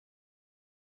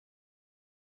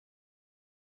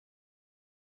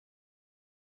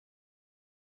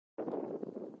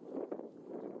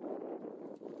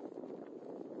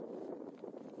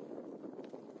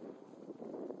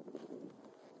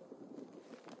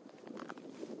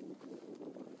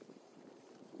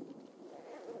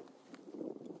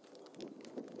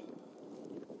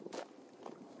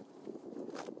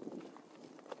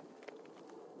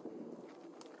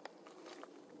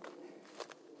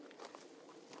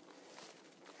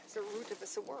It's the root of a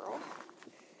saguaro.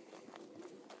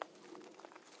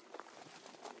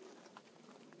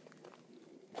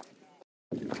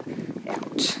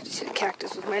 Ouch. Just hit a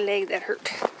cactus with my leg. That hurt.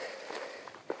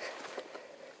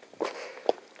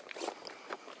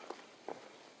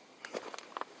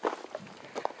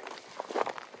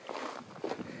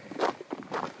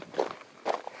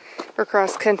 We're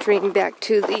cross-countrying back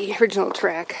to the original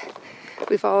track.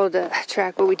 We followed a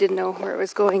track, but we didn't know where it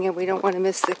was going, and we don't want to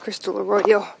miss the Crystal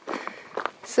Arroyo.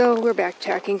 So we're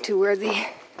backtracking to where the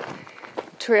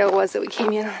trail was that we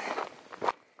came in on.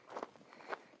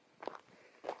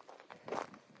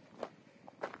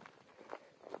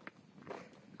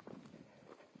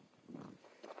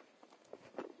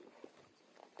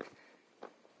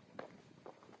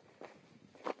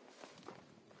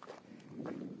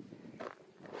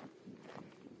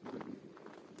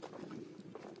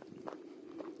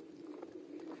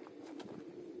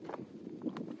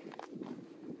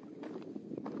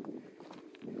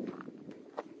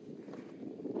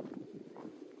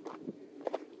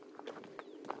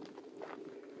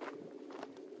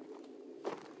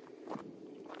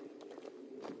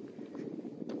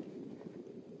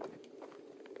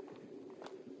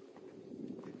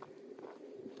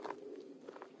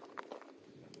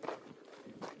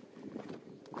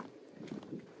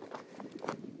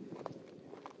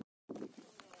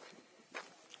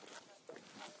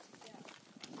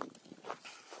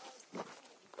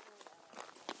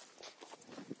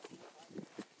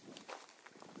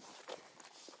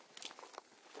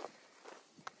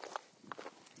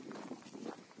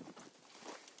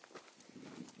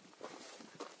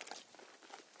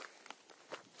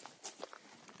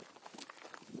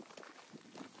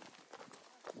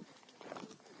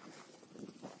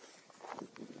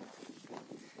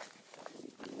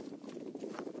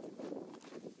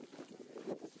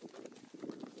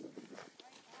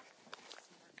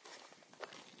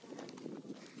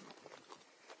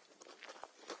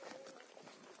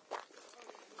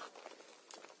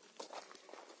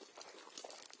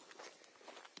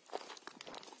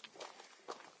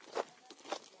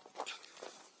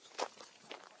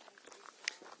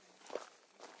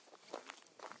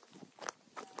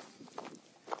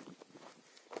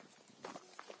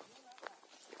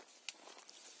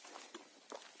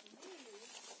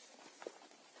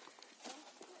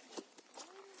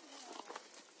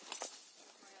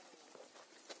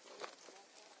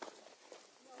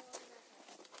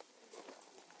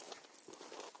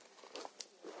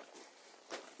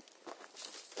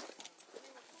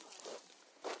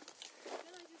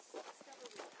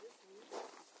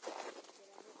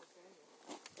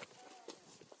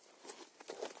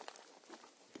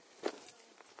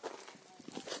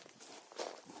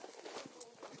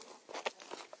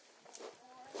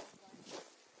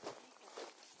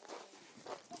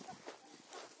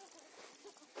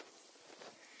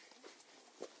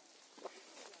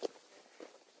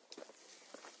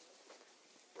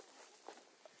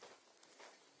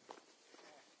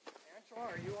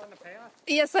 Are you on the path?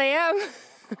 Yes, I am.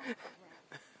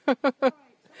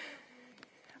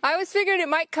 I was figuring it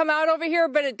might come out over here,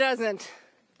 but it doesn't.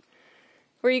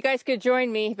 Where you guys could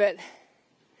join me, but...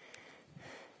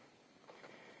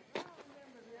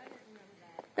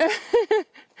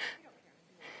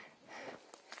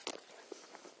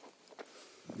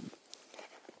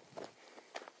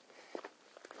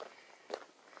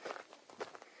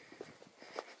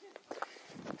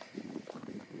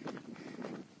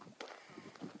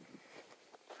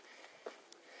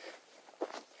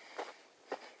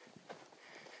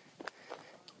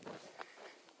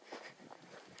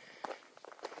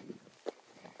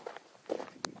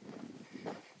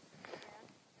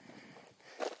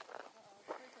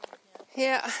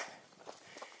 Yeah.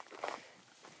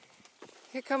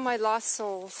 Here come my lost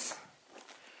souls.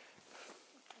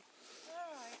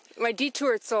 My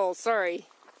detoured souls, sorry.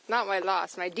 Not my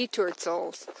lost, my detoured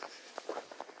souls.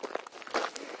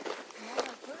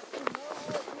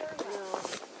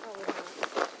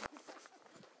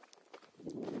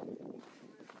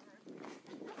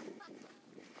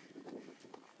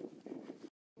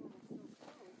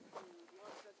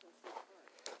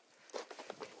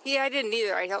 Yeah, I didn't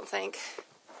either, I don't think.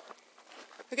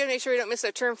 We gotta make sure we don't miss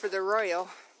a turn for the Arroyo.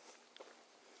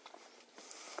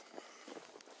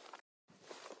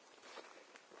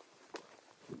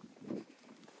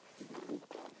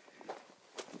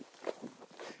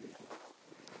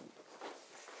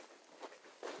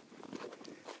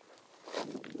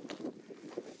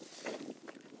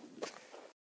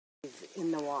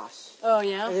 in the wash. Oh,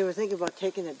 yeah? And they were thinking about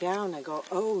taking it down. I go,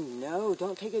 oh no,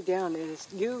 don't take it down. It is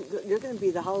you're going to be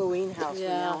the Halloween house from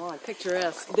now on.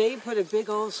 Picturesque. They put a big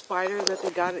old spider that they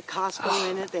got at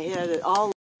Costco in it. They had it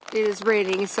all. It is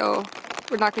raining, so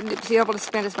we're not going to be able to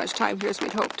spend as much time here as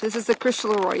we'd hoped. This is the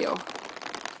Crystal Arroyo.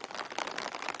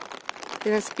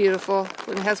 And it's beautiful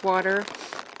when it has water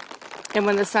and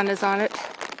when the sun is on it.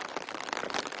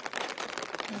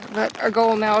 But our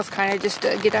goal now is kind of just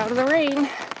to get out of the rain.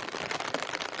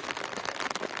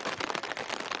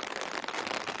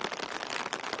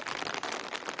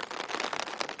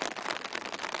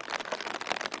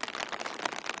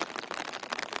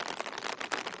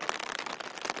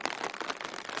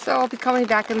 So I'll be coming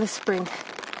back in the spring.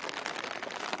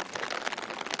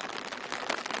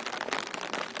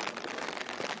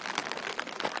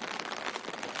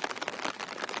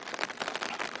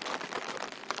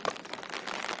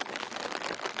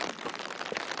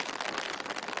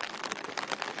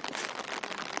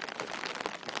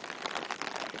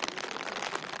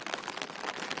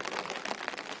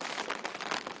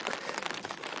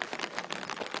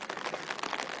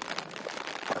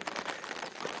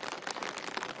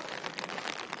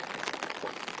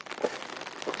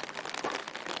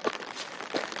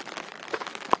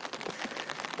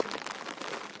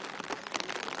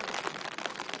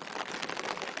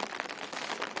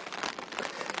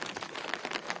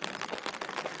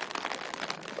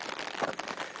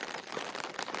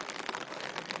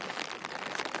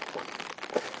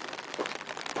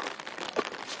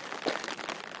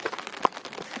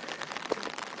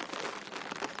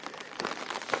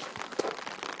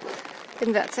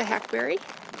 And that's a hackberry.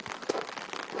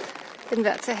 And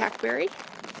that's a hackberry.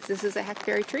 This is a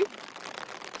hackberry tree.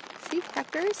 See,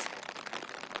 hackberries?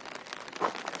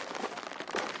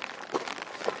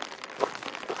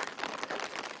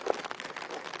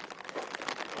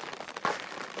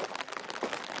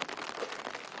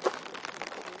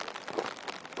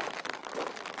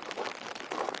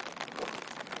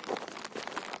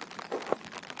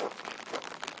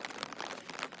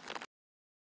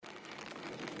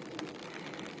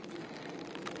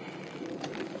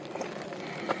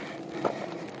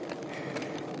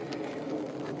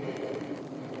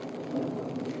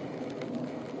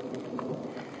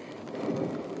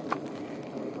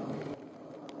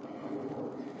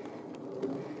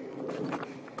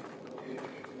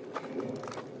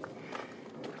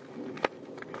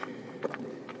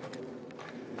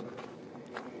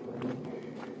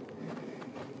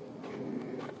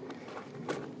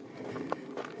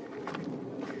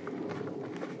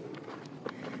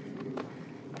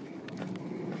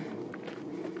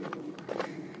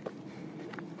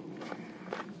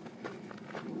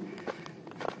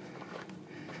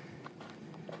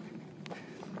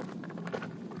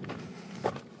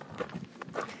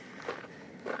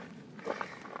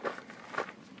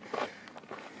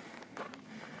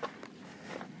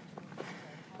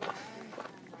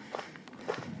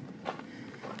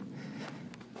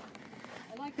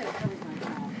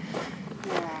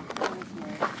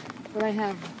 But I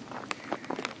have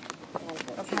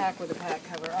a pack with a pack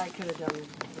cover. I could have done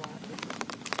a lot.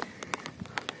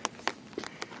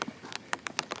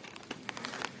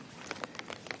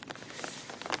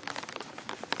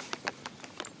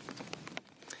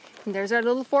 And there's our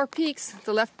little 4 peaks.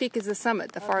 The left peak is the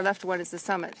summit. The far left one is the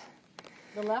summit.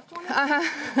 The left one?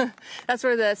 That's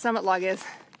where the summit log is.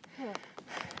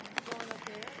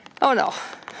 Oh no.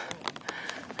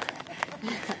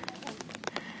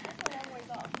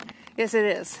 Yes, it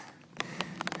is.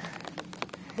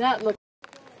 That looks.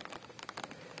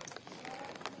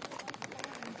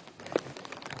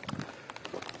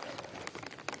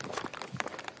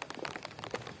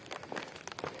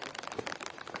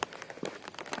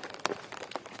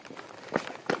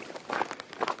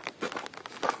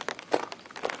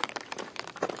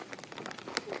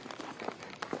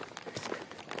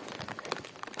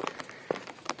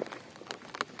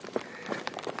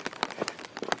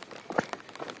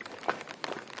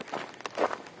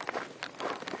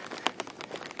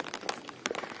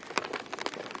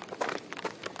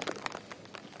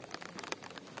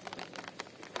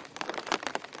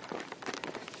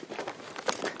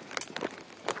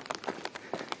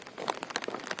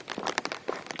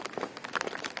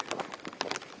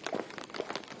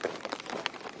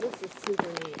 This is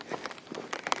super neat.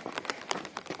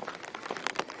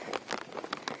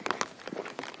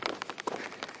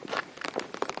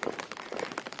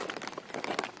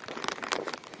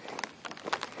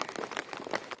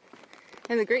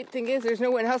 And the great thing is there's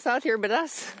no one else out here but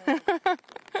us.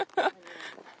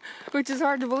 Which is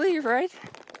hard to believe, right?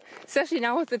 Especially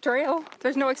now with the trail.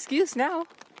 There's no excuse now.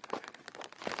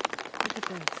 Look at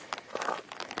this.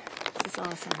 is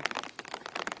awesome.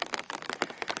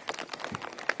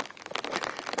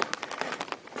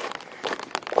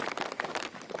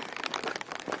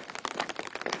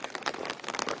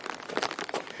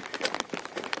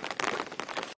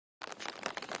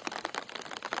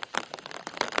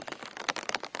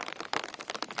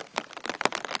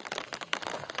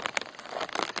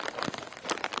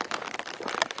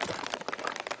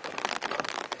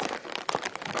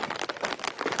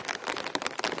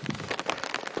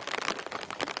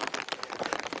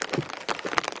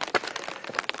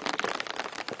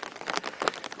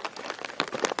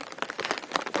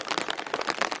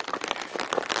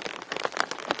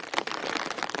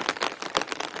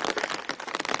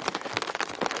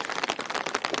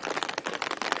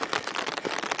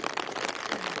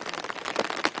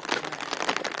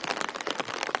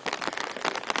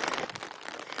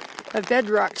 A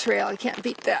bedrock trail, I can't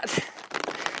beat that.